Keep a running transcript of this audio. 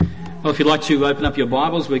Well, if you'd like to open up your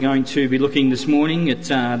Bibles, we're going to be looking this morning at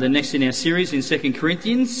the next in our series in 2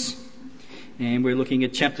 Corinthians. And we're looking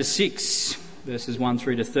at chapter 6, verses 1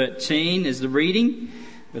 through to 13 as the reading.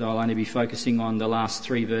 But I'll only be focusing on the last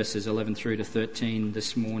three verses, 11 through to 13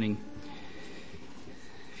 this morning.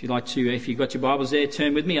 If you've got your Bibles there,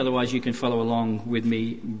 turn with me. Otherwise, you can follow along with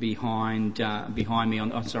me behind me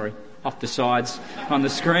off the sides on the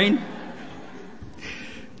screen.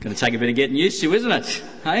 Going to take a bit of getting used to, isn't it?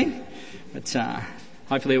 Hey? But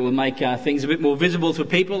hopefully it will make things a bit more visible to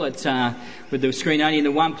people. With the screen only in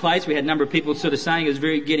the one place, we had a number of people sort of saying it was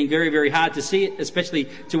getting very, very hard to see it, especially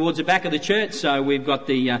towards the back of the church. So we've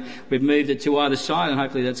moved it to either side, and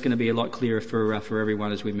hopefully that's going to be a lot clearer for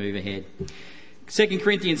everyone as we move ahead. 2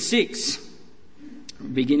 Corinthians 6,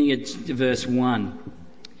 beginning at verse 1.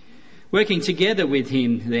 Working together with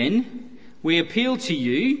him, then, we appeal to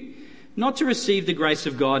you not to receive the grace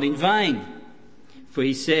of God in vain. For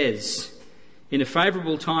he says, "In a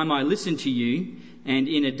favourable time I listened to you, and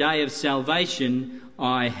in a day of salvation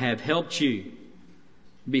I have helped you.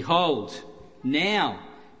 Behold, now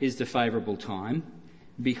is the favourable time.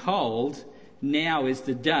 Behold, now is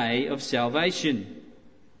the day of salvation.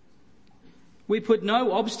 We put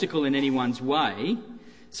no obstacle in anyone's way,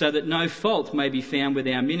 so that no fault may be found with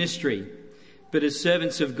our ministry. But as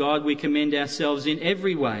servants of God we commend ourselves in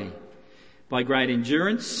every way, by great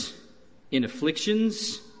endurance, in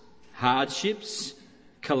afflictions, hardships,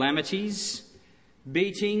 calamities,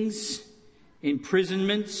 beatings,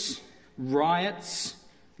 imprisonments, riots,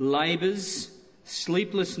 labours,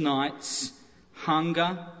 sleepless nights,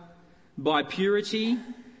 hunger, by purity,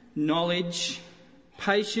 knowledge,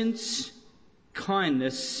 patience,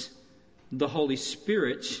 kindness, the Holy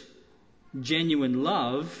Spirit, genuine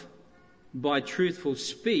love, by truthful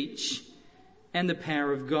speech, and the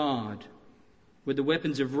power of God, with the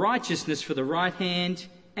weapons of righteousness for the right hand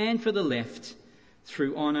and for the left,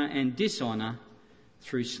 through honour and dishonour,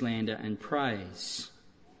 through slander and praise.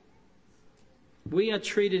 We are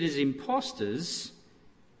treated as impostors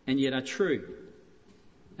and yet are true,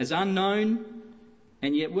 as unknown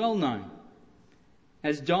and yet well known,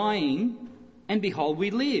 as dying and behold we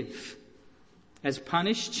live, as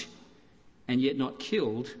punished and yet not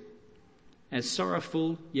killed, as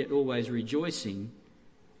sorrowful yet always rejoicing,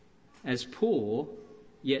 as poor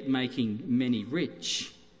yet making many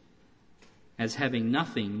rich, as having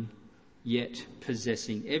nothing yet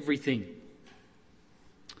possessing everything.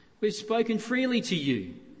 We've spoken freely to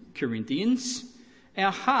you, Corinthians.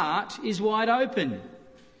 Our heart is wide open.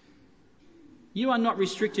 You are not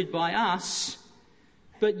restricted by us,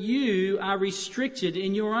 but you are restricted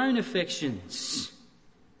in your own affections.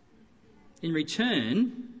 In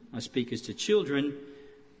return, I speak as to children,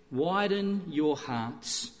 widen your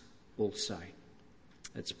hearts also.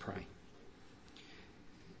 Let's pray.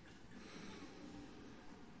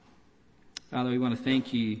 Father, we want to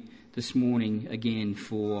thank you this morning again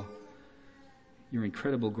for your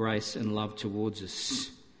incredible grace and love towards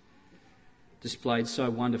us, displayed so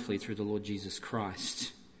wonderfully through the Lord Jesus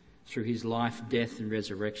Christ, through his life, death and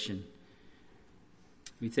resurrection.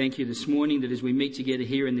 We thank you this morning that as we meet together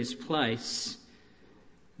here in this place,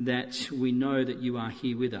 that we know that you are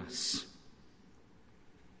here with us.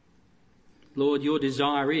 Lord, your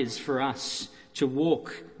desire is for us to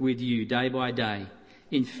walk with you day by day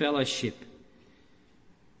in fellowship,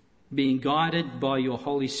 being guided by your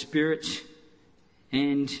Holy Spirit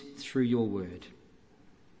and through your word.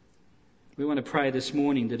 We want to pray this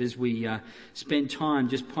morning that as we spend time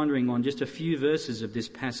just pondering on just a few verses of this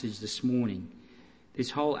passage this morning,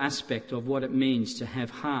 this whole aspect of what it means to have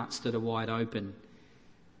hearts that are wide open,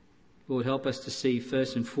 Lord, help us to see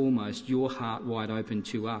first and foremost your heart wide open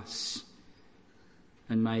to us.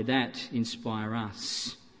 And may that inspire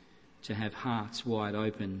us to have hearts wide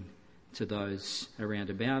open to those around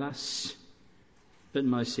about us, but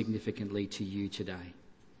most significantly to you today.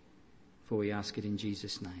 For we ask it in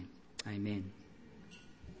Jesus' name. Amen.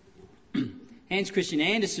 Hans Christian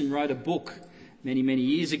Andersen wrote a book many, many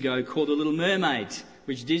years ago called The Little Mermaid,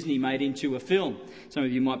 which Disney made into a film. Some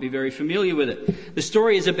of you might be very familiar with it. The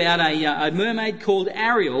story is about a mermaid called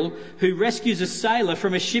Ariel who rescues a sailor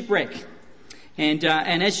from a shipwreck. And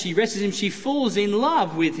as she rescues him, she falls in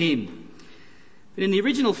love with him. But in the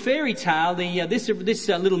original fairy tale, this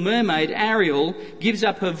little mermaid, Ariel, gives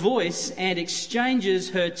up her voice and exchanges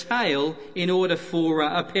her tail in order for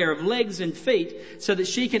a pair of legs and feet, so that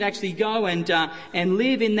she can actually go and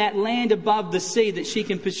live in that land above the sea, that she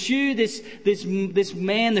can pursue this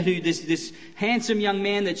handsome young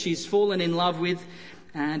man that she's fallen in love with.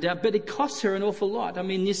 But it costs her an awful lot. I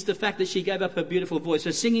mean, just the fact that she gave up her beautiful voice.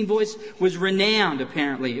 Her singing voice was renowned,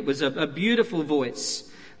 apparently. It was a beautiful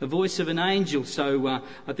voice. the voice of an angel. So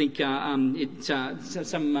I think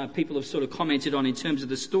some people have sort of commented on in terms of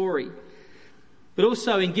the story. But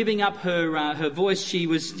also in giving up her voice, she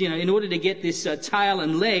was, in order to get this tail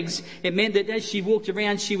and legs, it meant that as she walked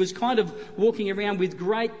around, she was kind of walking around with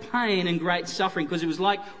great pain and great suffering, because it was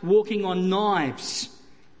like walking on knives,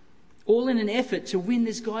 all in an effort to win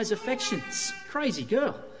this guy's affections. Crazy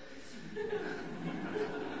girl.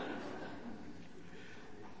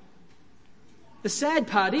 The sad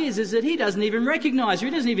part is that he doesn't even recognise her.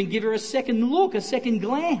 He doesn't even give her a second look, a second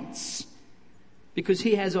glance, because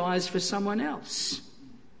he has eyes for someone else.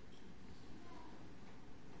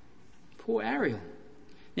 Poor Ariel.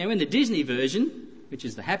 Now, in the Disney version, which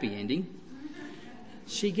is the happy ending,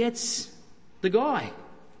 she gets the guy.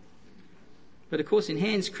 But of course, in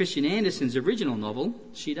Hans Christian Andersen's original novel,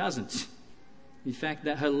 she doesn't. In fact,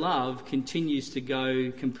 that her love continues to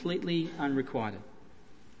go completely unrequited.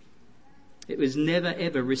 It was never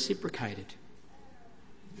ever reciprocated.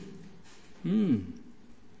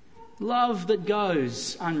 Love that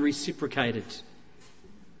goes unreciprocated.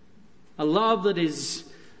 A love that is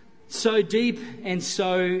so deep and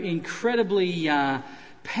so incredibly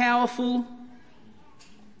powerful,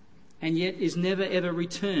 and yet is never ever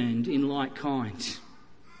returned in like kind. It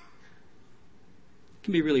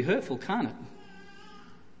can be really hurtful, can't it?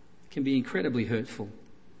 It can be incredibly hurtful.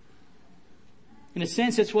 In a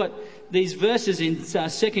sense, that's what these verses in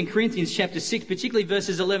 2 Corinthians chapter 6, particularly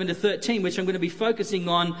verses 11 to 13, which I'm going to be focusing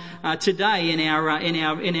on today in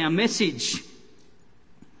our message.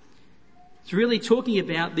 It's really talking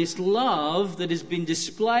about this love that has been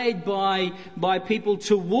displayed by people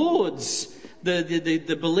towards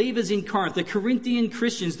the believers in Corinth, the Corinthian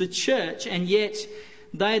Christians, the church, and yet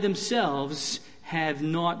they themselves have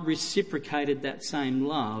not reciprocated that same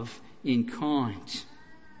love in kind.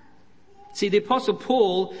 See, the Apostle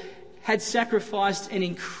Paul had sacrificed an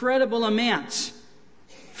incredible amount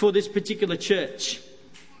for this particular church.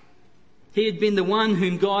 He had been the one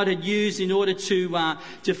whom God had used in order to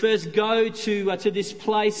first go to this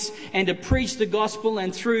place and to preach the gospel,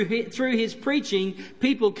 and through his preaching,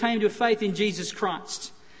 people came to faith in Jesus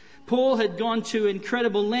Christ. Paul had gone to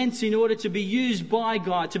incredible lengths in order to be used by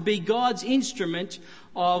God, to be God's instrument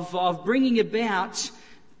of bringing about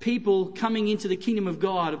people coming into the kingdom of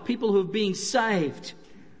God, of people who are being saved.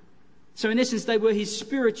 So in essence, they were his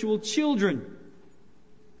spiritual children.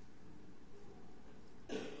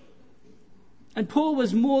 And Paul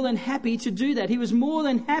was more than happy to do that. He was more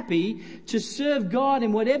than happy to serve God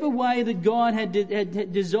in whatever way that God had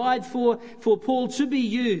desired for Paul to be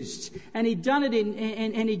used. And he'd done it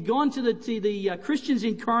and he'd gone to the Christians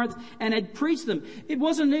in Corinth and had preached them. It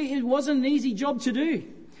wasn't an easy job to do.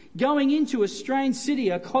 Going into a strange city,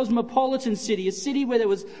 a cosmopolitan city, a city where there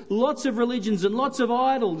was lots of religions and lots of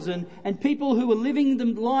idols and people who were living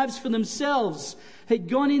lives for themselves. He'd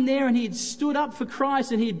gone in there and he'd stood up for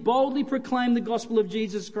Christ and he'd boldly proclaimed the gospel of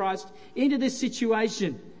Jesus Christ into this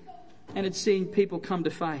situation, and had seen people come to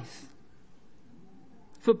faith.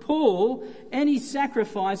 For Paul, any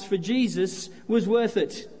sacrifice for Jesus was worth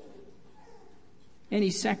it. Any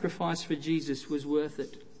sacrifice for Jesus was worth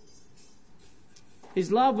it. His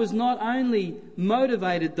love was not only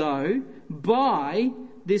motivated, though, by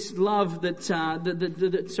this love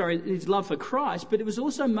his love for Christ, but it was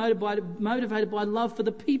also motivated by love for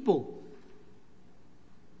the people.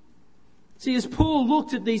 See, as Paul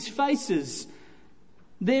looked at these faces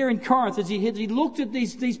there in Corinth, as he looked at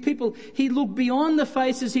these people, he looked beyond the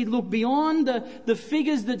faces, he looked beyond the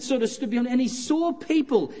figures that sort of stood beyond, and he saw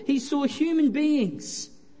people, he saw human beings.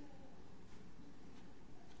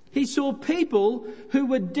 He saw people who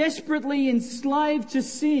were desperately enslaved to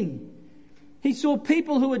sin. He saw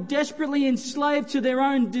people who were desperately enslaved to their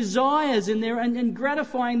own desires and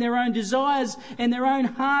gratifying their own desires and their own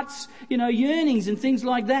hearts, yearnings and things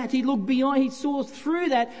like that. He looked beyond, he saw through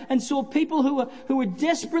that and saw people who were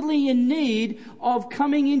desperately in need of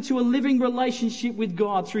coming into a living relationship with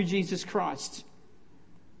God through Jesus Christ.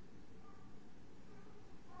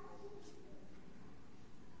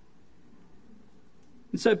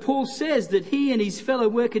 And so Paul says that he and his fellow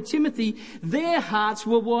worker Timothy, their hearts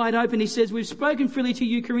were wide open. He says, we've spoken freely to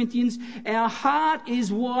you, Corinthians. Our heart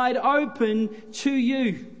is wide open to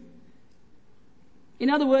you. In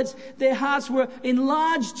other words, their hearts were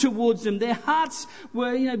enlarged towards them. Their hearts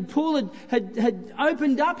were, Paul had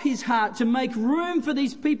opened up his heart to make room for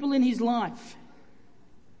these people in his life,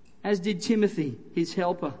 as did Timothy, his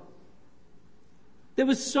helper. There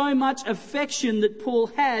was so much affection that Paul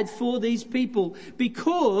had for these people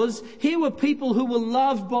because here were people who were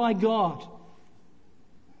loved by God.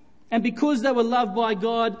 And because they were loved by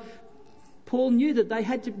God, Paul knew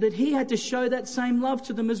that he had to show that same love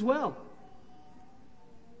to them as well.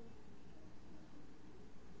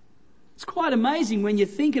 It's quite amazing when you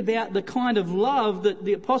think about the kind of love that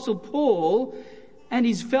the Apostle Paul and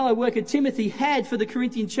his fellow worker Timothy had for the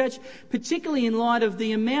Corinthian church, particularly in light of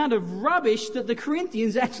the amount of rubbish that the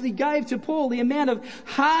Corinthians actually gave to Paul, the amount of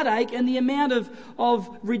heartache and the amount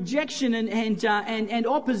of rejection and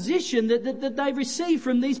opposition that they received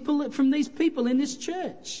from these people in this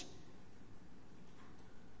church.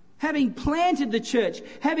 Having planted the church,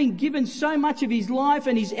 having given so much of his life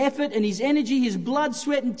and his effort and his energy, his blood,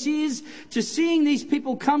 sweat and tears to seeing these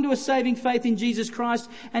people come to a saving faith in Jesus Christ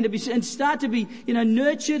and start to be,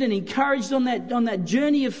 nurtured and encouraged on that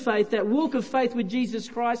journey of faith, that walk of faith with Jesus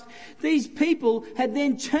Christ, these people had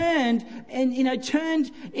then turned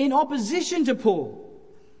in opposition to Paul.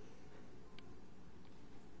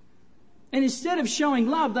 And instead of showing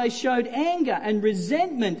love, they showed anger and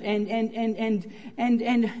resentment and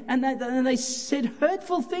they said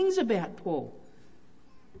hurtful things about Paul.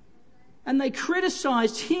 And they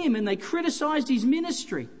criticised him and they criticised his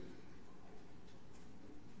ministry.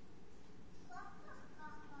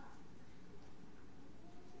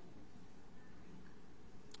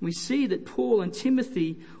 We see that Paul and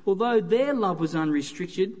Timothy, although their love was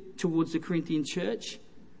unrestricted towards the Corinthian church,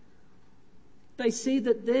 they see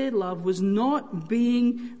that their love was not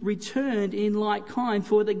being returned in like kind.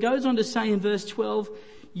 For it goes on to say in verse 12,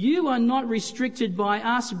 you are not restricted by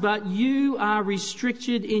us, but you are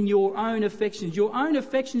restricted in your own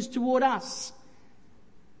affections toward us.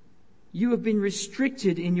 You have been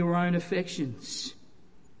restricted in your own affections.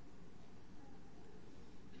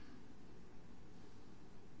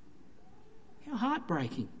 How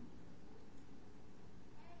heartbreaking.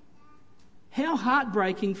 How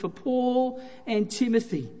heartbreaking for Paul and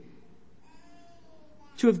Timothy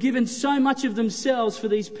to have given so much of themselves for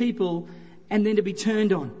these people and then to be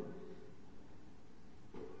turned on.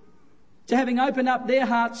 To having opened up their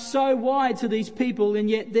hearts so wide to these people, and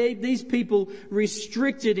yet these people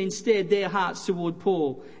restricted instead their hearts toward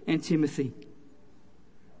Paul and Timothy.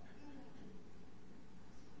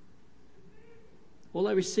 All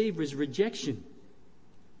they received was rejection.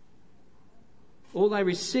 All they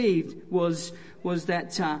received was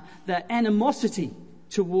that animosity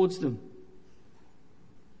towards them.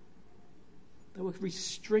 They were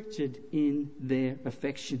restricted in their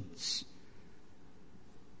affections.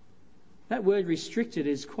 That word restricted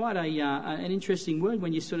is quite an interesting word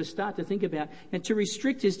when you sort of start to think about. And to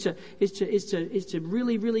restrict is to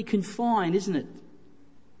really, really confine, isn't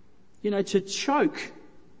it? To choke,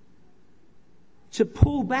 to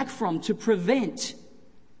pull back from, to prevent.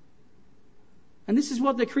 And this is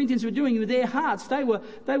what the Corinthians were doing with their hearts. They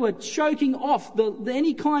were choking off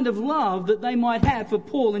any kind of love that they might have for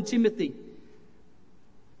Paul and Timothy.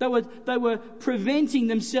 They were preventing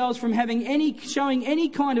themselves from showing any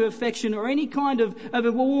kind of affection or any kind of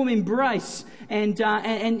a warm embrace and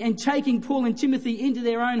taking Paul and Timothy into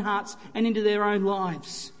their own hearts and into their own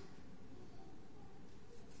lives.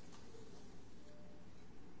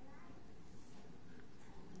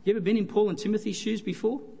 You ever been in Paul and Timothy's shoes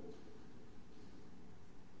before?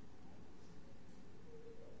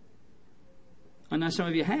 I know some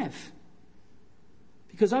of you have.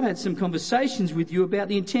 Because I've had some conversations with you about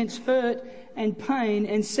the intense hurt and pain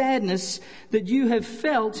and sadness that you have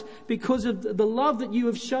felt because of the love that you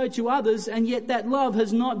have showed to others, and yet that love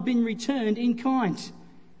has not been returned in kind.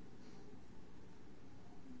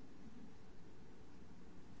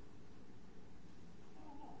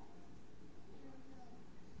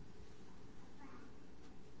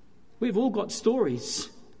 We've all got stories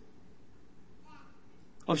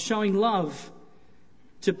of showing love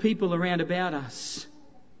to people around about us.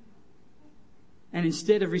 And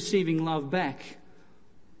instead of receiving love back,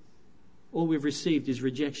 all we've received is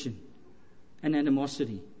rejection and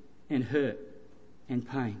animosity and hurt and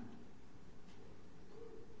pain.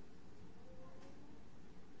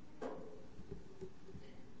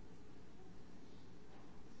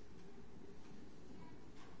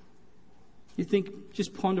 You think,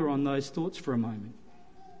 just ponder on those thoughts for a moment.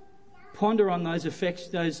 Ponder on those effects,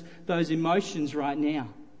 those emotions right now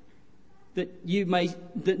that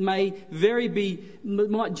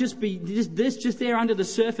might just be there under the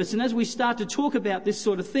surface. And as we start to talk about this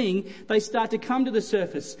sort of thing, they start to come to the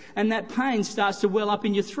surface, and that pain starts to well up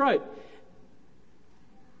in your throat.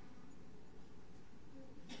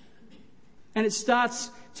 And it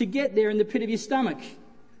starts to get there in the pit of your stomach.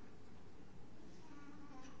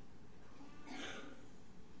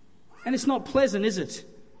 And it's not pleasant, is it?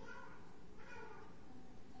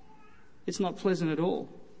 It's not pleasant at all.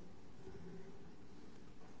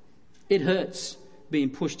 It hurts being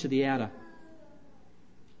pushed to the outer.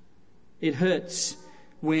 It hurts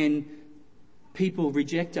when people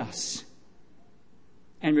reject us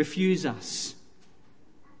and refuse us,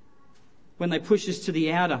 when they push us to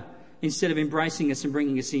the outer instead of embracing us and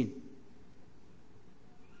bringing us in.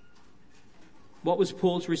 What was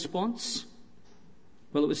Paul's response?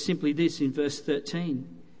 Well, it was simply this in verse 13.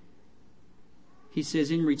 He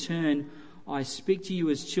says, "In return, I speak to you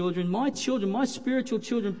as children, my spiritual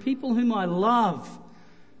children, people whom I love.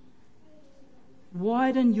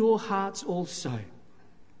 Widen your hearts also."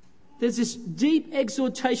 There's this deep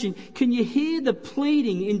exhortation. Can you hear the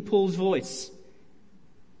pleading in Paul's voice?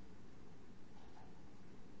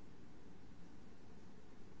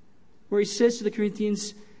 Where he says to the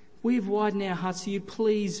Corinthians, "We have widened our hearts to you.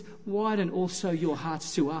 Please widen also your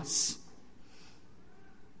hearts to us.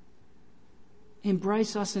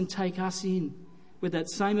 Embrace us and take us in with that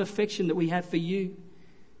same affection that we have for you.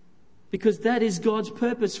 Because that is God's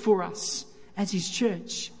purpose for us as His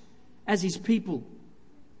church, as His people.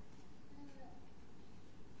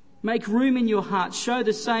 Make room in your heart. Show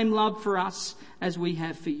the same love for us as we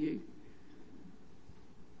have for you."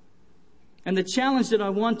 And the challenge that I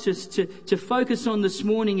want us to focus on this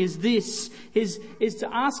morning is this, is to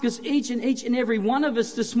ask us, each and every one of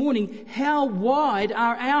us this morning, how wide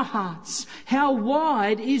are our hearts? How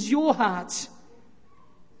wide is your heart?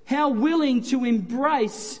 How willing to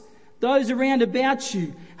embrace those around about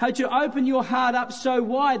you? How to open your heart up so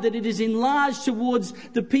wide that it is enlarged towards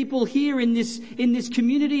the people here in this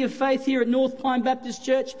community of faith here at North Pine Baptist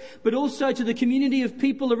Church, but also to the community of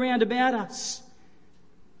people around about us.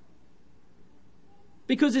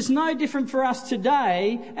 Because it's no different for us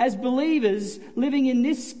today as believers living in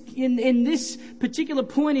this particular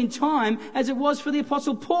point in time as it was for the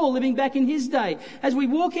Apostle Paul living back in his day. As we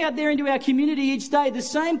walk out there into our community each day, the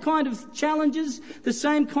same kind of challenges, the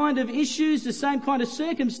same kind of issues, the same kind of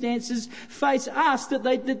circumstances face us that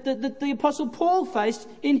the Apostle Paul faced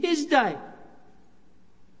in his day.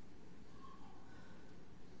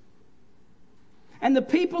 And the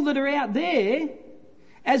people that are out there,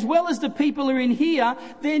 as well as the people who are in here,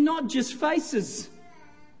 they're not just faces.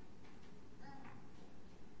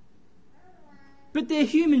 But they're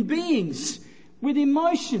human beings with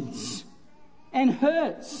emotions and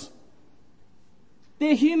hurts.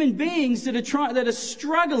 They're human beings that are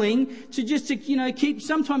struggling to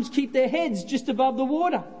sometimes keep their heads just above the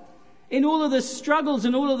water in all of the struggles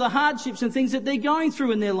and all of the hardships and things that they're going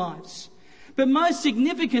through in their lives. But most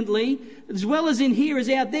significantly, as well as in here as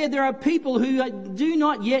out there, there are people who do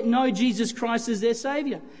not yet know Jesus Christ as their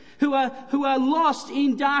Saviour, who are lost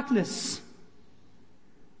in darkness.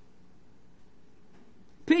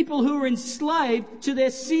 People who are enslaved to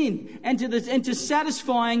their sin and to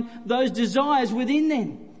satisfying those desires within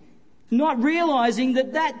them. Not realising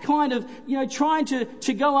that kind of, trying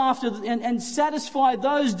to go after and satisfy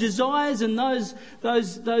those desires and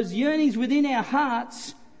those yearnings within our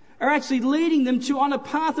hearts are actually leading them on a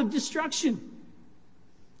path of destruction,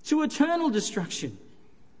 to eternal destruction.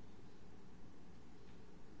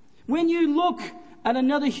 When you look at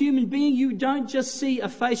another human being, you don't just see a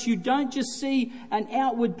face, you don't just see an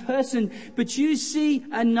outward person, but you see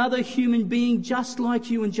another human being just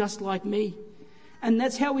like you and just like me. And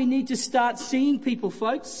that's how we need to start seeing people,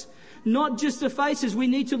 folks. Not just the faces. We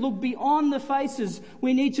need to look beyond the faces.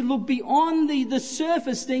 We need to look beyond the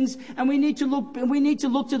surface things, and we need to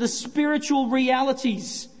look to the spiritual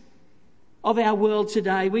realities of our world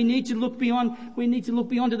today. We need to look beyond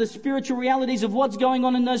to the spiritual realities of what's going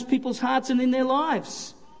on in those people's hearts and in their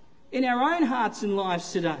lives, in our own hearts and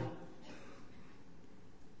lives today.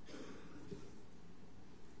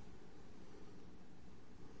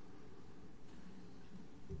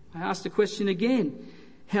 I ask the question again.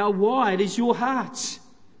 How wide is your heart?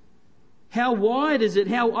 How wide is it?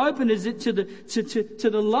 How open is it to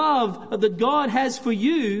the love that God has for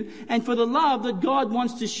you and for the love that God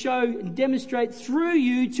wants to show and demonstrate through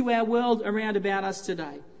you to our world around about us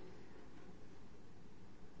today?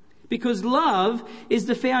 Because love is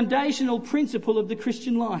the foundational principle of the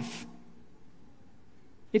Christian life.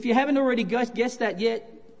 If you haven't already guessed that yet,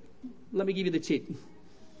 let me give you the tip.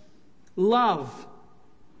 Love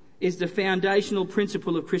is the foundational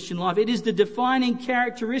principle of Christian life. It is the defining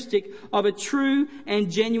characteristic of a true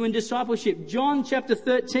and genuine discipleship. John chapter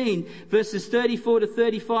 13, verses 34 to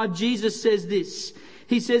 35, Jesus says this.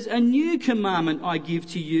 He says, "A new commandment I give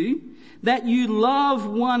to you, that you love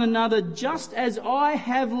one another just as I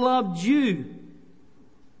have loved you.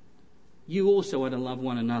 You also are to love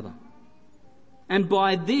one another. And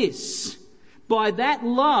by that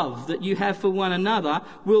love that you have for one another,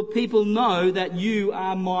 will people know that you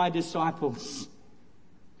are my disciples."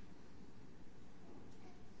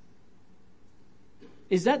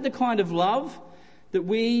 Is that the kind of love that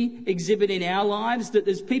we exhibit in our lives? That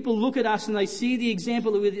as people look at us and they see the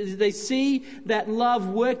example, they see that love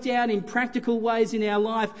worked out in practical ways in our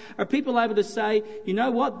life, are people able to say, you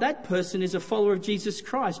know what, that person is a follower of Jesus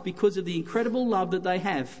Christ because of the incredible love that they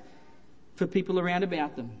have for people around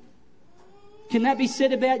about them? Can that be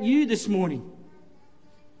said about you this morning?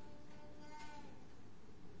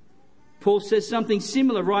 Paul says something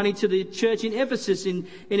similar writing to the church in Ephesus in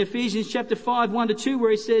Ephesians chapter 5, 1-2,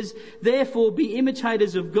 where he says, "Therefore be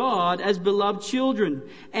imitators of God as beloved children,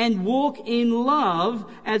 and walk in love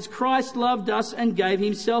as Christ loved us and gave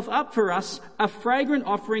himself up for us, a fragrant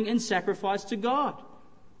offering and sacrifice to God."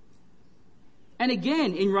 And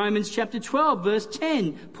again, in Romans chapter 12, verse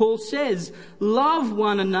 10, Paul says, "Love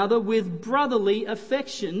one another with brotherly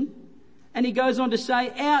affection." And he goes on to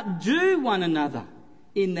say, "Outdo one another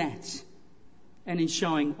in that, and in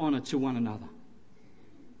showing honour to one another."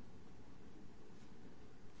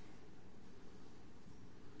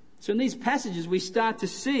 So in these passages we start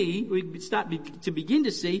to begin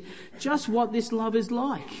to see just what this love is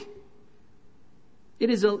like.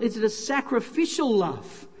 It's a sacrificial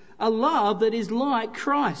love, a love that is like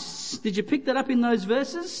Christ's. Did you pick that up in those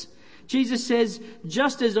verses? Jesus says,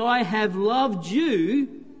 "Just as I have loved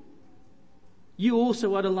you, you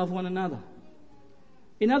also are to love one another."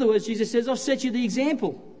 In other words, Jesus says, I've set you the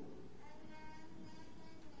example.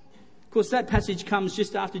 Of course, that passage comes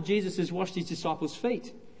just after Jesus has washed his disciples'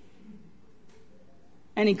 feet.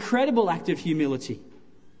 An incredible act of humility.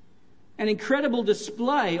 An incredible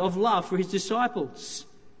display of love for his disciples.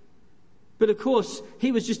 But of course,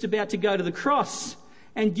 he was just about to go to the cross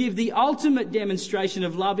and give the ultimate demonstration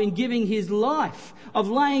of love in giving his life, of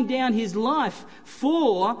laying down his life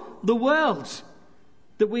for the world,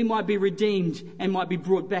 that we might be redeemed and might be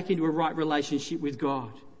brought back into a right relationship with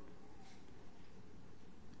God.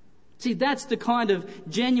 See, that's the kind of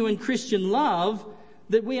genuine Christian love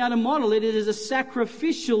that we are to model. It is a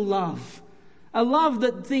sacrificial love. A love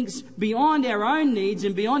that thinks beyond our own needs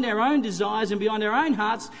and beyond our own desires and beyond our own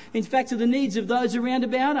hearts, in fact, to the needs of those around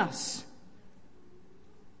about us.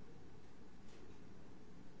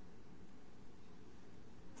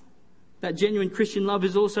 That genuine Christian love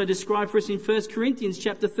is also described for us in 1 Corinthians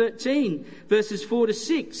chapter 13, verses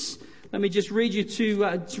 4-6. Let me just read you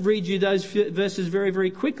those verses very,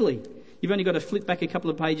 very quickly. You've only got to flip back a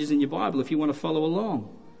couple of pages in your Bible if you want to follow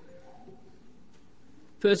along.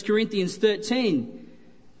 1 Corinthians 13,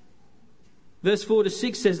 verse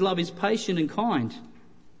 4-6 says, "Love is patient and kind.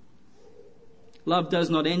 Love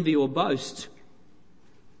does not envy or boast.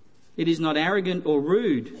 It is not arrogant or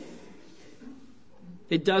rude.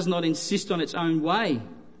 It does not insist on its own way.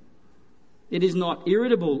 It is not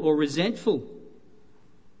irritable or resentful.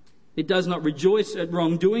 It does not rejoice at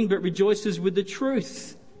wrongdoing, but rejoices with the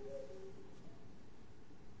truth."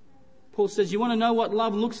 Paul says, you want to know what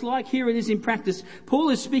love looks like? Here it is in practice. Paul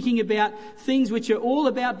is speaking about things which are all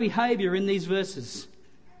about behaviour in these verses.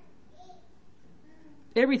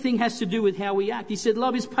 Everything has to do with how we act. He said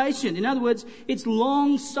love is patient. In other words, it's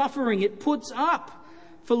long suffering. It puts up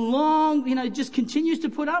for long, just continues to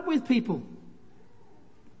put up with people.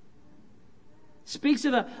 Speaks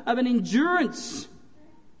of an endurance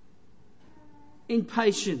in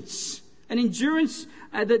patience. An endurance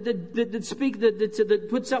that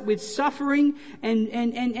puts up with suffering and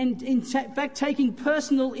in fact taking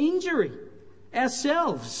personal injury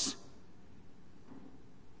ourselves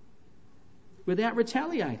without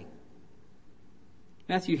retaliating.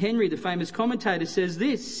 Matthew Henry, the famous commentator, says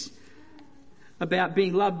this about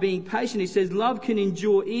being patient. He says, "Love can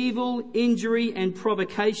endure evil, injury and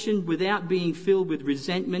provocation without being filled with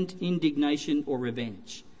resentment, indignation or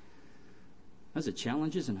revenge." That's a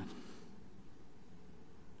challenge, isn't it?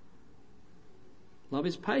 Love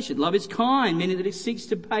is patient. Love is kind, meaning that it seeks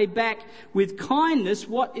to pay back with kindness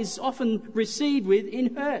what is often received with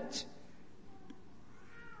in hurt.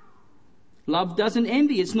 Love doesn't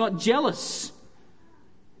envy. It's not jealous.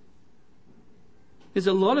 There's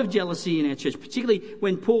a lot of jealousy in our church, particularly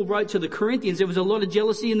when Paul wrote to the Corinthians. There was a lot of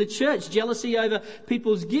jealousy in the church, jealousy over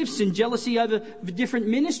people's gifts and jealousy over different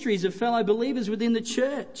ministries of fellow believers within the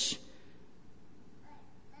church.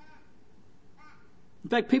 In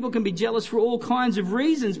fact, people can be jealous for all kinds of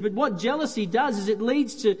reasons, but what jealousy does is it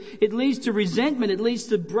leads to resentment, it leads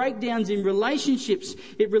to breakdowns in relationships,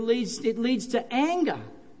 it leads to anger.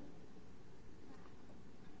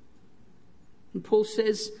 And Paul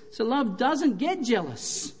says, so love doesn't get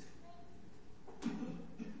jealous.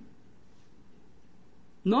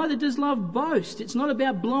 Neither does love boast. It's not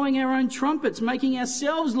about blowing our own trumpets, making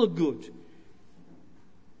ourselves look good.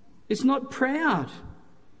 It's not proud.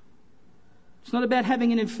 It's not about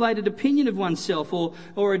having an inflated opinion of oneself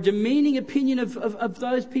or a demeaning opinion of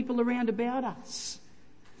those people around about us.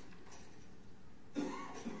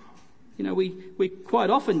 You know, we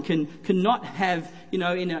quite often cannot have, you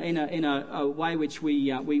know, in a way which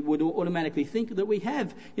we would automatically think that we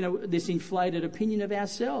have, you know, this inflated opinion of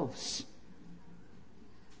ourselves.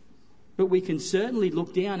 But we can certainly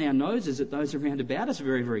look down our noses at those around about us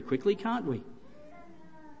very, very quickly, can't we?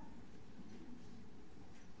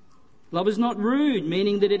 Love is not rude,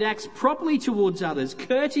 meaning that it acts properly towards others,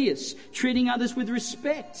 courteous, treating others with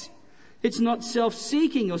respect. It's not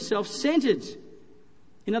self-seeking or self-centered.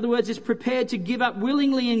 In other words, it's prepared to give up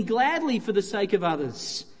willingly and gladly for the sake of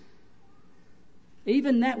others.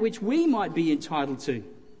 Even that which we might be entitled to,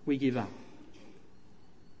 we give up.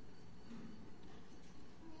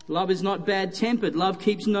 Love is not bad-tempered. Love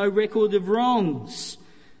keeps no record of wrongs.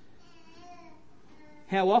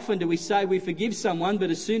 How often do we say we forgive someone, but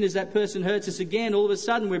as soon as that person hurts us again, all of a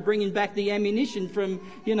sudden we're bringing back the ammunition from,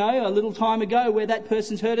 you know, a little time ago where that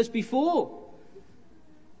person's hurt us before.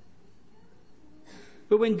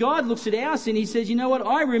 But when God looks at our sin, he says, you know what,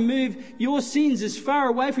 I remove your sins as far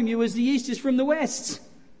away from you as the east is from the west.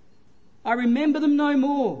 I remember them no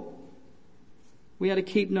more. We are to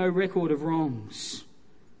keep no record of wrongs.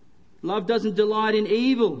 Love doesn't delight in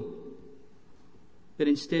evil, but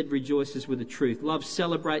instead rejoices with the truth. Love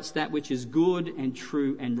celebrates that which is good and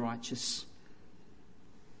true and righteous.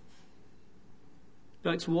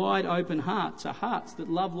 Folks, wide open hearts are hearts that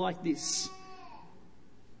love like this.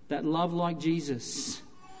 That love like Jesus.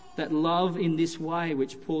 That love in this way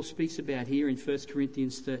which Paul speaks about here in 1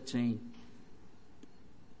 Corinthians 13.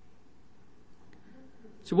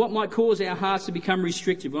 So what might cause our hearts to become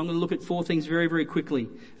restricted? Well, I'm going to look at 4 things very, very quickly.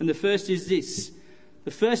 And the first is this.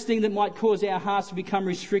 The first thing that might cause our hearts to become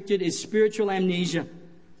restricted is spiritual amnesia.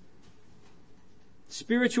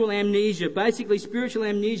 Spiritual amnesia. Basically, spiritual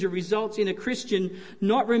amnesia results in a Christian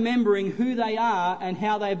not remembering who they are and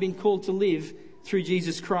how they have been called to live through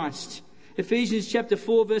Jesus Christ. Ephesians chapter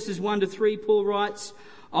 4 verses 1 to 3, Paul writes,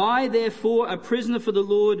 I, therefore, a prisoner for the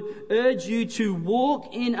Lord, urge you to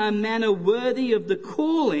walk in a manner worthy of the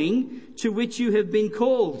calling to which you have been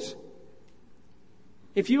called.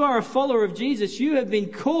 If you are a follower of Jesus, you have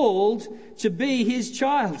been called to be his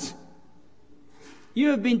child.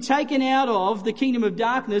 You have been taken out of the kingdom of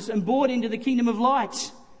darkness and brought into the kingdom of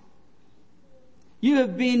light. You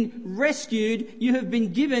have been rescued. You have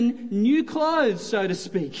been given new clothes, so to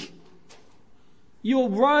speak. Your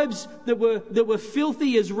robes that were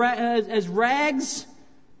filthy as rags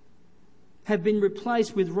have been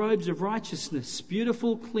replaced with robes of righteousness,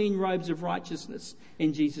 beautiful, clean robes of righteousness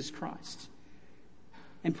in Jesus Christ.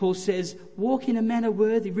 And Paul says, walk in a manner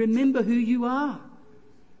worthy. Remember who you are.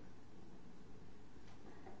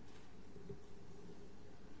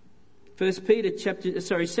 2 Peter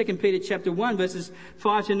chapter 1 verses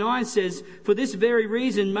 5 to 9 says, for this very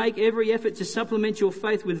reason make every effort to supplement your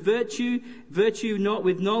faith with virtue, virtue not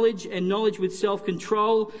with knowledge, and knowledge with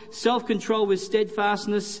self-control, self-control with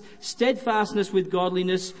steadfastness, steadfastness with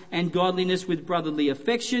godliness, and godliness with brotherly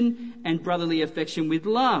affection, and brotherly affection with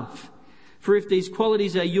love. For if these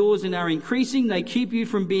qualities are yours and are increasing, they keep you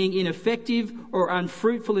from being ineffective or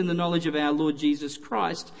unfruitful in the knowledge of our Lord Jesus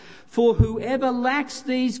Christ. For whoever lacks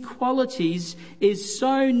these qualities is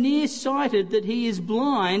so nearsighted that he is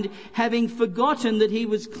blind, having forgotten that he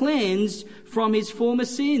was cleansed from his former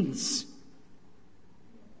sins.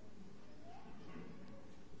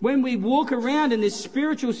 When we walk around in this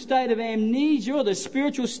spiritual state of amnesia or the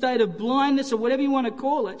spiritual state of blindness or whatever you want to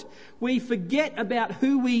call it, we forget about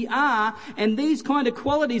who we are, and these kind of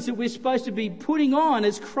qualities that we're supposed to be putting on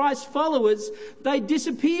as Christ's followers, they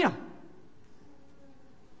disappear.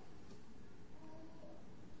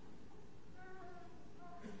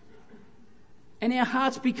 And our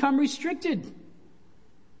hearts become restricted.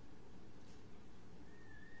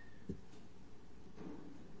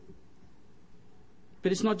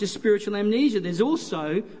 But it's not just spiritual amnesia. There's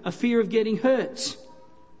also a fear of getting hurt.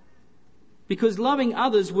 Because loving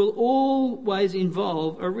others will always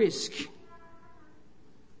involve a risk.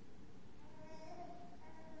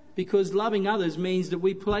 Because loving others means that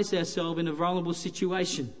we place ourselves in a vulnerable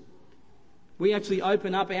situation. We actually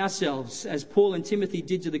open up ourselves, as Paul and Timothy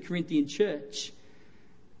did to the Corinthian church.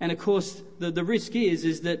 And of course, the risk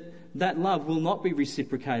is that love will not be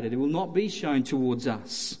reciprocated. It will not be shown towards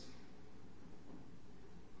us.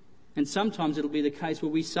 And sometimes it'll be the case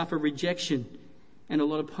where we suffer rejection and a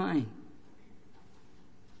lot of pain.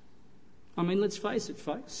 I mean, let's face it,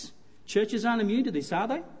 folks. Churches aren't immune to this, are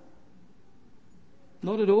they?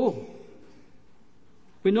 Not at all.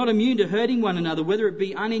 We're not immune to hurting one another, whether it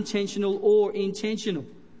be unintentional or intentional.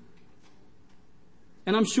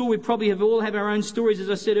 And I'm sure we probably all have our own stories, as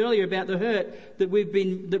I said earlier, about the hurt that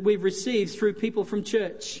we've received through people from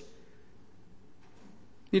church.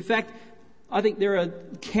 In fact, I think there are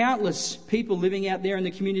countless people living out there in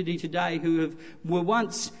the community today who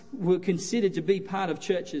were considered to be part of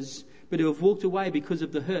churches, but who have walked away because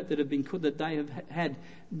of the hurt that they have had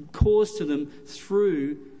caused to them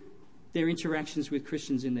through their interactions with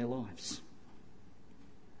Christians in their lives.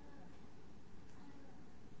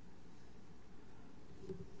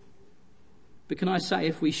 But can I say,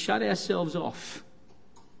 if we shut ourselves off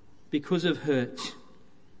because of hurt,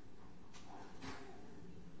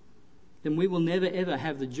 then we will never ever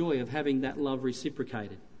have the joy of having that love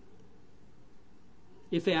reciprocated.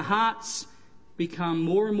 If our hearts become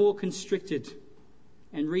more and more constricted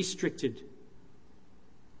and restricted,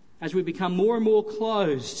 as we become more and more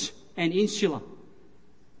closed and insular,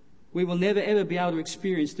 we will never ever be able to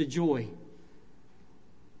experience the joy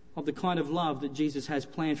of the kind of love that Jesus has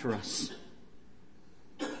planned for us.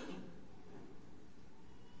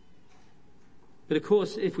 But of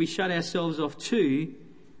course, if we shut ourselves off too,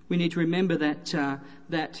 we need to remember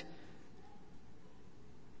that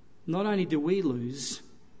not only do we lose,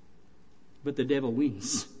 but the devil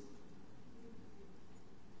wins.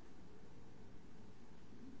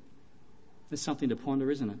 There's something to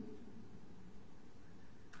ponder, isn't it?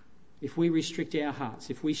 If we restrict our hearts,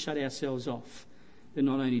 if we shut ourselves off, then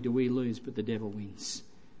not only do we lose, but the devil wins.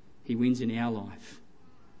 He wins in our life.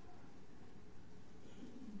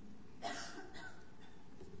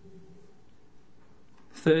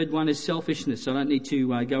 Third one is selfishness. I don't need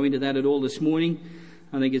to go into that at all this morning.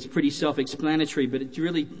 I think it's pretty self-explanatory, but it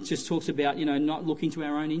really just talks about, not looking to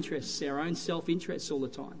our own interests, our own self-interests all the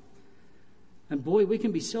time. And boy, we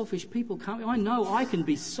can be selfish people, can't we? I know I can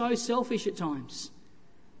be so selfish at times.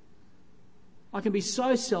 I can be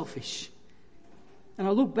so selfish. And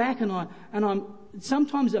I look back and I'm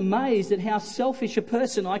sometimes amazed at how selfish a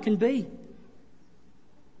person I can be.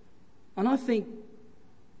 And I think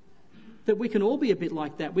that we can all be a bit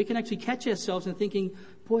like that. We can actually catch ourselves and thinking,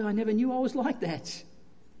 boy, I never knew I was like that.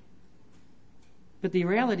 But the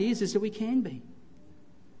reality is that we can be.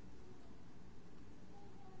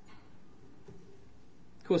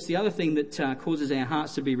 Of course, the other thing that causes our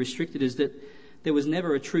hearts to be restricted is that there was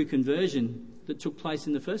never a true conversion that took place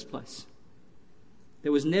in the first place.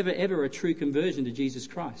 There was never ever a true conversion to Jesus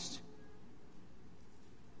Christ.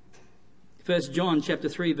 1 John chapter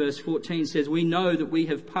 3 verse 14 says, we know that we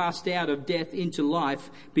have passed out of death into life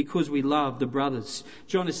because we love the brothers.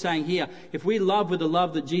 John is saying here, if we love with the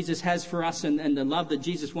love that Jesus has for us and the love that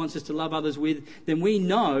Jesus wants us to love others with, then we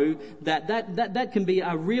know that can be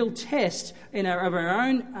a real test of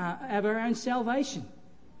our own salvation.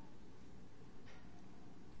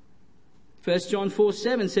 1 John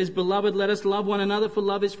 4:7 says, beloved, let us love one another, for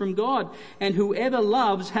love is from God. And whoever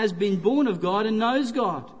loves has been born of God and knows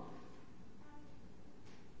God.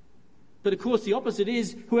 But of course the opposite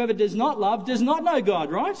is, whoever does not love does not know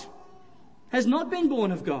God, right? Has not been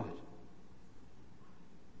born of God.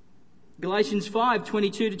 Galatians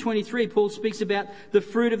 5:22-23, Paul speaks about the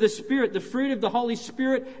fruit of the Spirit, the fruit of the Holy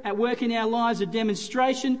Spirit at work in our lives, a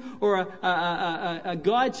demonstration or a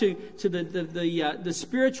guide to the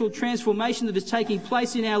spiritual transformation that is taking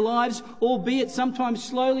place in our lives, albeit sometimes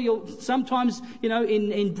slowly or sometimes,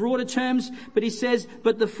 in broader terms. But he says,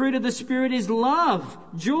 but the fruit of the Spirit is love,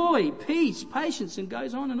 joy, peace, patience, and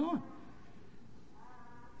goes on and on.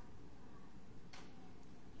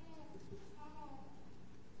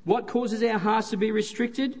 What causes our hearts to be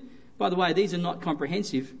restricted? By the way, these are not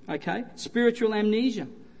comprehensive, okay? Spiritual amnesia,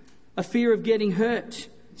 a fear of getting hurt,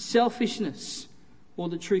 selfishness, or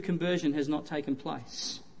the true conversion has not taken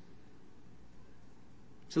place.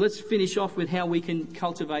 So let's finish off with how we can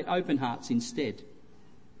cultivate open hearts instead.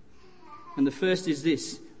 And the first is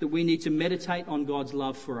this, that we need to meditate on God's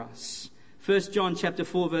love for us. 1 John chapter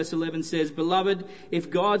 4 verse 11 says, beloved, if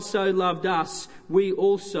God so loved us, we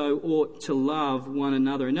also ought to love one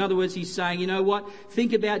another. In other words, he's saying, you know what?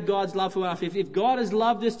 Think about God's love for us. If God has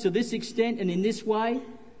loved us to this extent and in this way,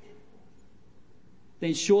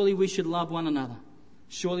 then surely we should love one another.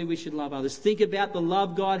 Surely we should love others. Think about the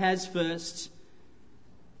love God has first,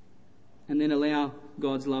 and then allow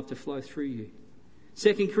God's love to flow through you.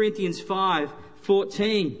 2 Corinthians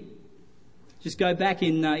 5:14. Just go back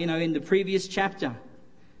in the previous chapter.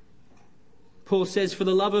 Paul says, for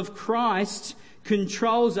the love of Christ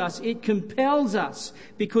controls us, it compels us,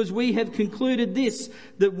 because we have concluded this,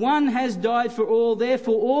 that one has died for all,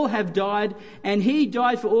 therefore all have died, and he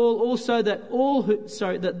died for all also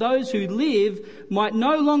that those who live might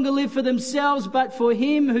no longer live for themselves, but for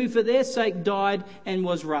him who for their sake died and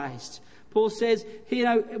was raised. Paul says,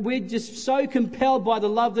 we're just so compelled by the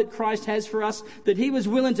love that Christ has for us, that he was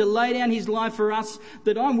willing to lay down his life for us,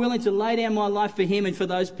 that I'm willing to lay down my life for him and for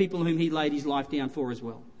those people whom he laid his life down for as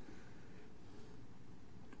well.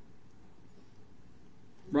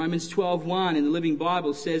 Romans 12:1 in the Living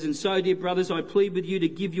Bible says, "And so, dear brothers, I plead with you to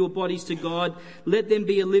give your bodies to God. Let them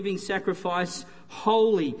be a living sacrifice,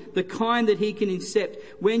 holy, the kind that he can accept.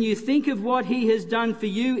 When you think of what he has done for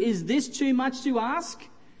you, is this too much to ask?"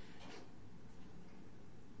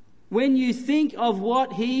 When you think of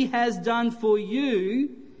what he has done for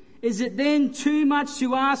you, is it then too much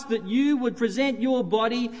to ask that you would present your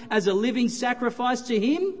body as a living sacrifice to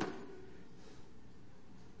him?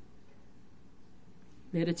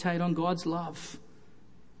 Meditate on God's love.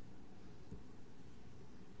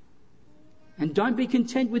 And don't be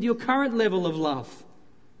content with your current level of love.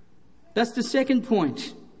 That's the second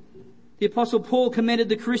point. The Apostle Paul commended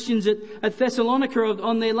the Christians at Thessalonica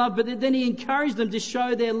on their love, but then he encouraged them to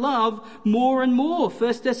show their love more and more.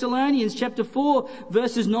 1 Thessalonians chapter 4,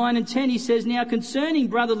 verses 9 and 10, he says, "Now concerning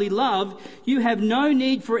brotherly love, you have no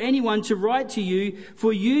need for anyone to write to you,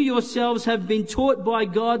 for you yourselves have been taught by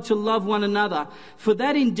God to love one another. For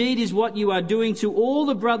that indeed is what you are doing to all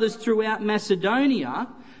the brothers throughout Macedonia.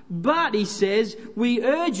 But," he says, "we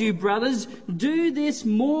urge you, brothers, do this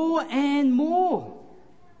more and more."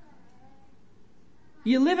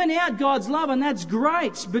 You're living out God's love, and that's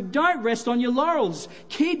great, but don't rest on your laurels.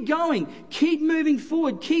 Keep going. Keep moving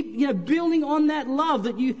forward. Keep, building on that love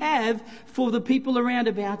that you have for the people around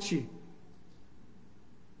about you.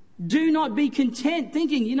 Do not be content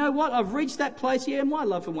thinking, you know what, I've reached that place here, my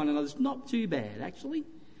love for one another is not too bad, actually.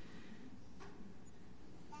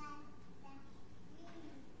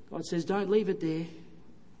 God says, don't leave it there.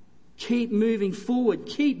 Keep moving forward.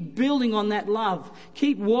 Keep building on that love.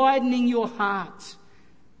 Keep widening your heart.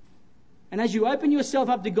 And as you open yourself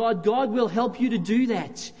up to God, God will help you to do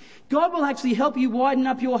that. God will actually help you widen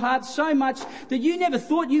up your heart so much that you never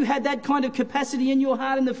thought you had that kind of capacity in your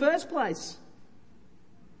heart in the first place.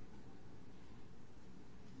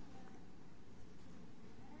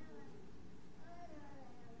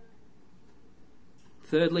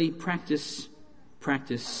 Thirdly, practice.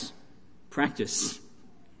 Practice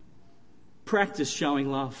showing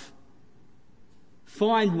love.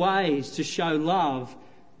 Find ways to show love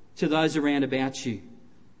to those around about you.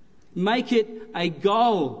 Make it a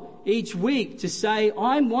goal each week to say,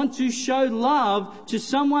 I want to show love to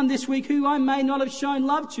someone this week who I may not have shown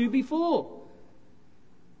love to before.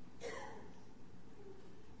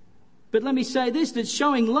 But let me say this, that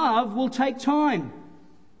showing love will take time.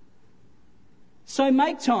 So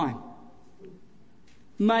make time.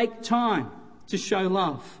 Make time to show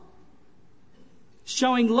love.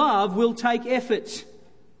 Showing love will take effort.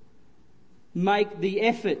 Make the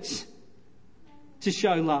effort to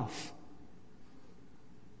show love.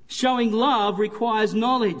 Showing love requires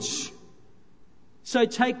knowledge. So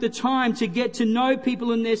take the time to get to know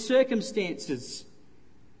people and their circumstances,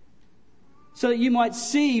 so that you might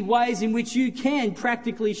see ways in which you can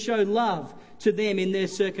practically show love to them in their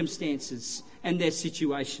circumstances and their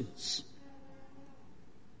situations.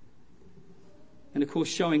 And of course,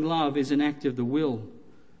 showing love is an act of the will.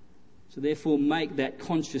 So therefore, make that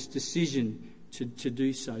conscious decision to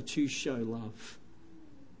do so, to show love.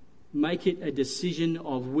 Make it a decision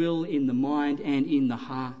of will in the mind and in the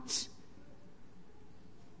heart.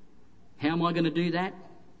 How am I going to do that?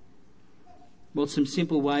 Well, some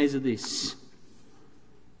simple ways of this.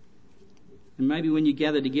 And maybe when you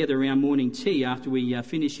gather together around morning tea after we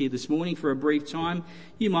finish here this morning for a brief time,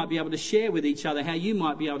 you might be able to share with each other how you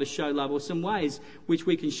might be able to show love, or some ways which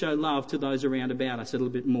we can show love to those around about us a little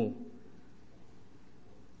bit more.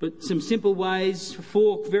 But some simple ways,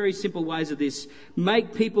 4 very simple ways of this.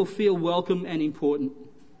 Make people feel welcome and important.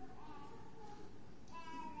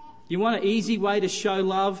 You want an easy way to show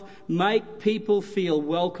love? Make people feel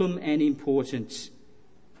welcome and important.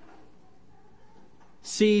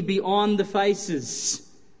 See beyond the faces.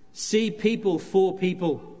 See people for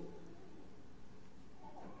people.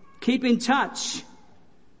 Keep in touch.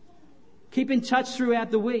 Keep in touch throughout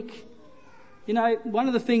the week. You know, one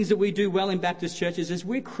of the things that we do well in Baptist churches is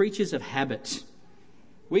we're creatures of habit.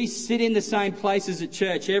 We sit in the same places at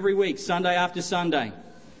church every week, Sunday after Sunday.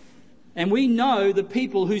 And we know the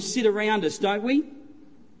people who sit around us, don't we?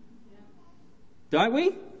 Don't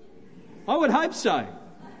we? I would hope so.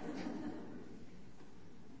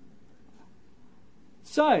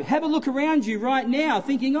 So, have a look around you right now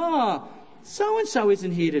thinking, so-and-so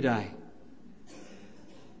isn't here today.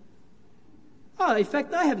 Oh, in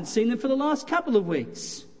fact, I haven't seen them for the last couple of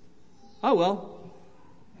weeks. Oh, well.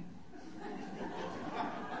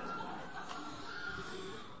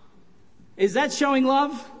 Is that showing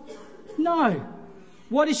love? No.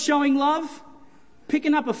 What is showing love?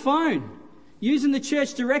 Picking up a phone, using the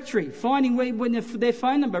church directory, finding their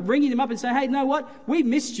phone number, ringing them up and say, hey, you know what? We've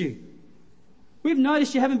missed you. We've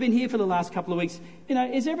noticed you haven't been here for the last couple of weeks.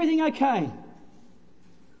 Is everything okay?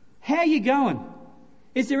 How are you going?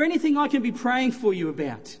 Is there anything I can be praying for you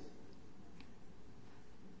about?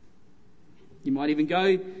 You might even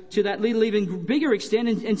go to that little, even bigger extent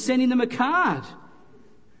and sending them a card.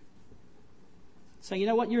 Saying, you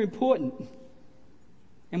know what, you're important.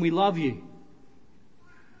 And we love you.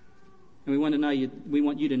 And we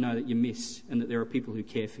want you to know that you miss and that there are people who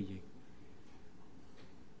care for you.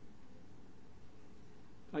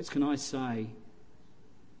 Folks, can I say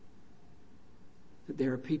that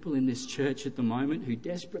there are people in this church at the moment who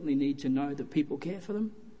desperately need to know that people care for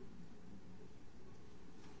them?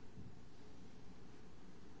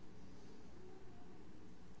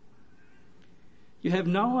 You have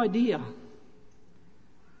no idea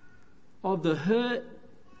of the hurt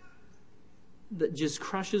that just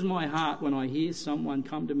crushes my heart when I hear someone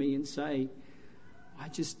come to me and say, I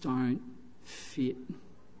just don't fit.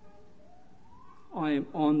 I am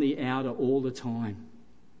on the outer all the time.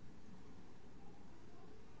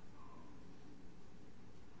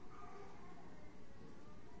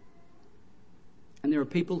 And there are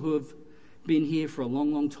people who have been here for a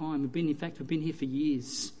long, long time, have been here for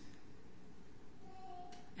years,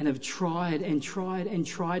 and have tried and tried and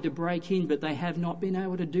tried to break in, but they have not been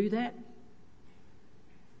able to do that.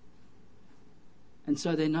 And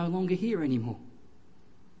so they're no longer here anymore.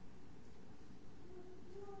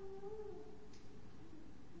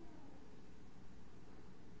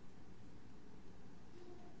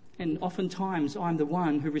 And oftentimes I'm the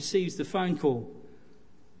one who receives the phone call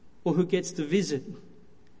or who gets the visit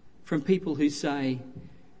from people who say,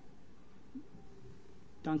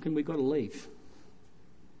 Duncan, we've got to leave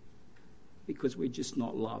because we're just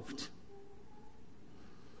not loved.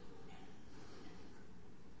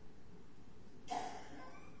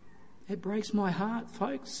 It breaks my heart,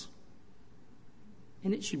 folks.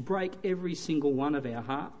 And it should break every single one of our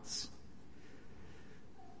hearts.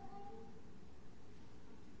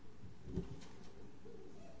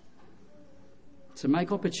 So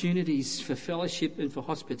make opportunities for fellowship and for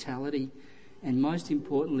hospitality, and most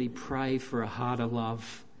importantly, pray for a heart of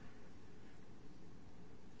love.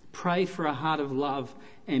 Pray for a heart of love,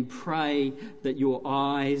 and pray that your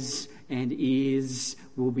eyes and ears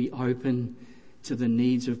will be open to the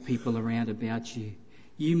needs of people around about you.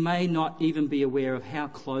 You may not even be aware of how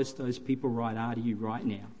close those people are to you right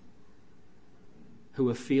now, who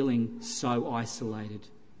are feeling so isolated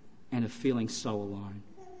and are feeling so alone.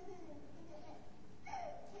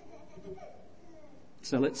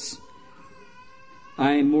 So let's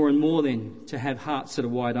aim more and more then to have hearts that are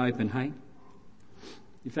wide open, hey?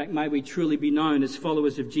 In fact, may we truly be known as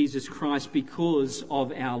followers of Jesus Christ because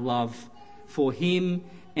of our love for him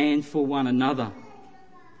and for one another.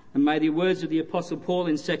 And may the words of the Apostle Paul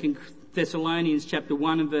in 2 Thessalonians chapter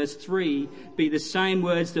 1 and verse 3 be the same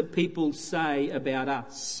words that people say about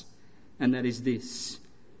us. And that is this: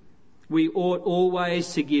 we ought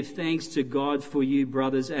always to give thanks to God for you,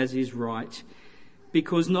 brothers, as is right,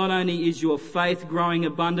 because not only is your faith growing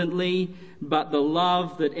abundantly, but the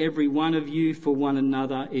love that every one of you for one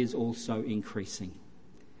another is also increasing.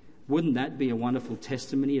 Wouldn't that be a wonderful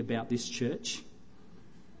testimony about this church?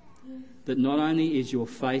 That not only is your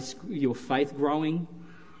faith growing,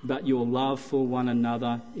 but your love for one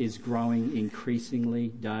another is growing increasingly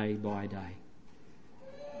day by day.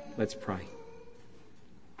 Let's pray.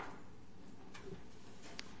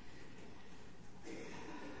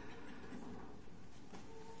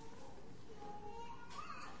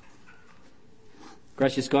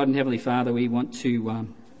 Gracious God and Heavenly Father, we want to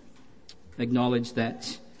acknowledge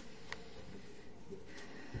that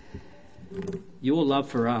your love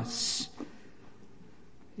for us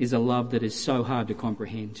is a love that is so hard to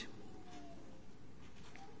comprehend,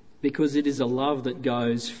 because it is a love that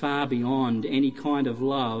goes far beyond any kind of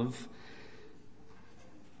love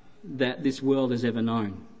that this world has ever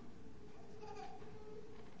known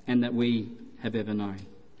and that we have ever known.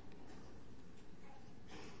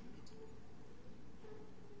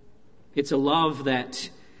 It's a love that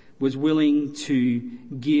was willing to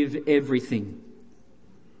give everything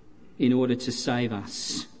in order to save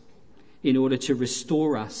us, in order to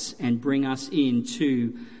restore us and bring us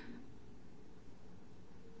into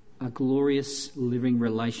a glorious living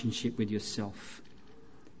relationship with yourself.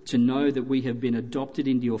 To know that we have been adopted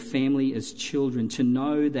into your family as children, to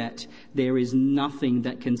know that there is nothing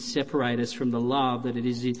that can separate us from the love that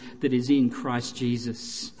is in Christ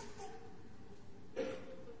Jesus.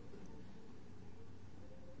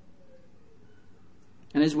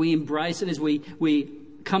 And as we embrace it, as we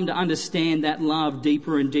come to understand that love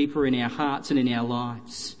deeper and deeper in our hearts and in our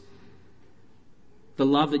lives, the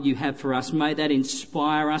love that you have for us, may that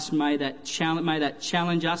inspire us, may that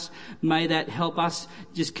challenge us, may that help us,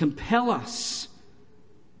 just compel us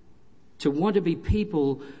to want to be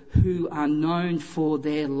people who are known for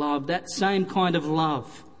their love, that same kind of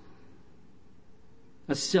love,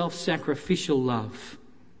 a self-sacrificial love,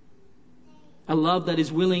 a love that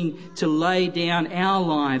is willing to lay down our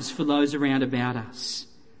lives for those around about us.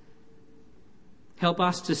 Help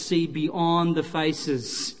us to see beyond the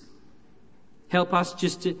faces. Help us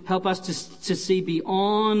to see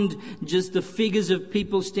beyond just the figures of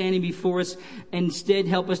people standing before us. Instead,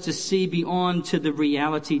 help us to see beyond to the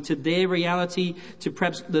reality, to their reality, to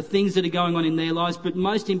perhaps the things that are going on in their lives, but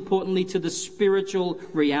most importantly to the spiritual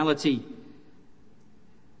reality.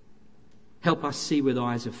 Help us see with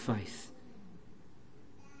eyes of faith.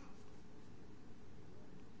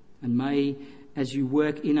 And may, as you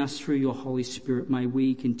work in us through your Holy Spirit, may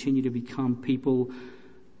we continue to become people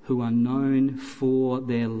who are known for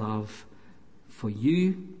their love for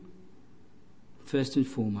you, first and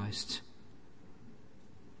foremost,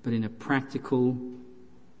 but in a practical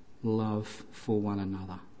love for one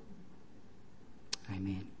another.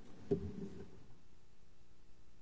 Amen.